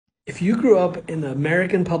If you grew up in the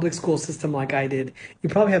American public school system like I did, you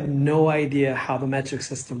probably have no idea how the metric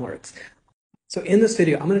system works. So in this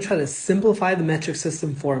video, I'm going to try to simplify the metric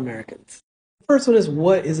system for Americans. The first one is,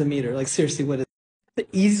 what is a meter? Like, seriously, what is the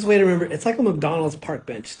easiest way to remember? It's like a McDonald's park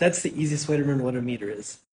bench. That's the easiest way to remember what a meter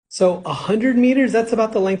is. So 100 meters, that's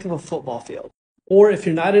about the length of a football field. Or if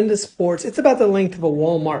you're not into sports, it's about the length of a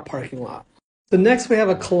Walmart parking lot. So next we have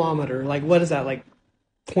a kilometer. Like, what is that? Like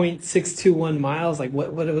 0.621 miles? Like,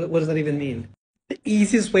 what does that even mean? The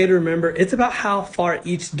easiest way to remember, it's about how far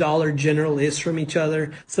each Dollar General is from each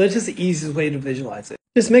other. So that's just the easiest way to visualize it.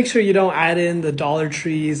 Just make sure you don't add in the Dollar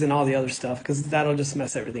Trees and all the other stuff, because that'll just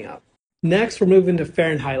mess everything up. Next, we're moving to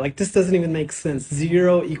Fahrenheit. Like, this doesn't even make sense.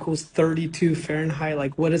 0 equals 32 Fahrenheit.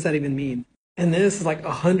 Like, what does that even mean? And this is like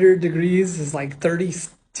 100 degrees is like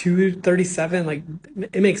 32, 37. Like,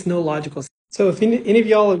 it makes no logical sense. So if any of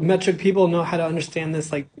y'all metric people know how to understand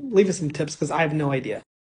this, like, leave us some tips, because I have no idea.